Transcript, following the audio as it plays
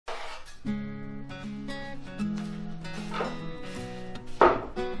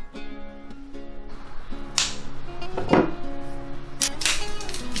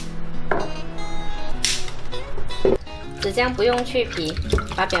子姜不用去皮，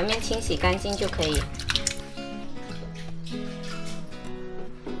把表面清洗干净就可以。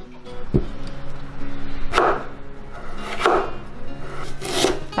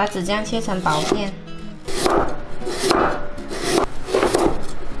把子姜切成薄片，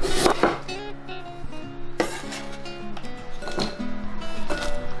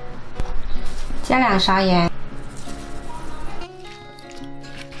加2勺盐，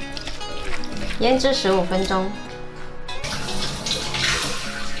腌制15分钟。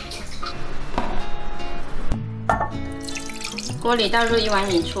锅里倒入1碗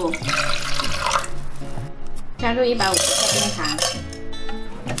米醋，加入150克冰糖，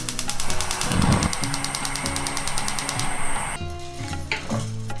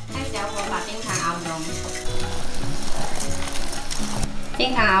开小火把冰糖熬融。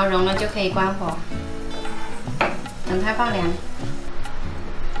冰糖熬融了就可以关火，等它放凉。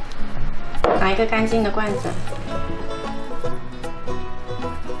拿一个干净的罐子，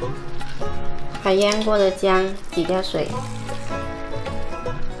把腌过的姜挤掉水，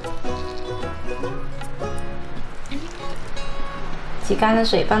挤干的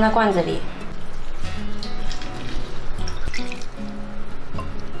水放到罐子里，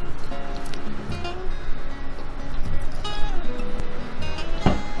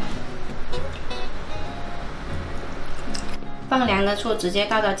放凉的醋直接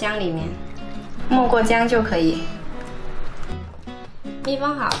倒到姜里面，没过姜就可以。密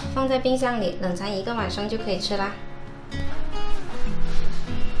封好，放在冰箱里冷藏1个晚上就可以吃啦。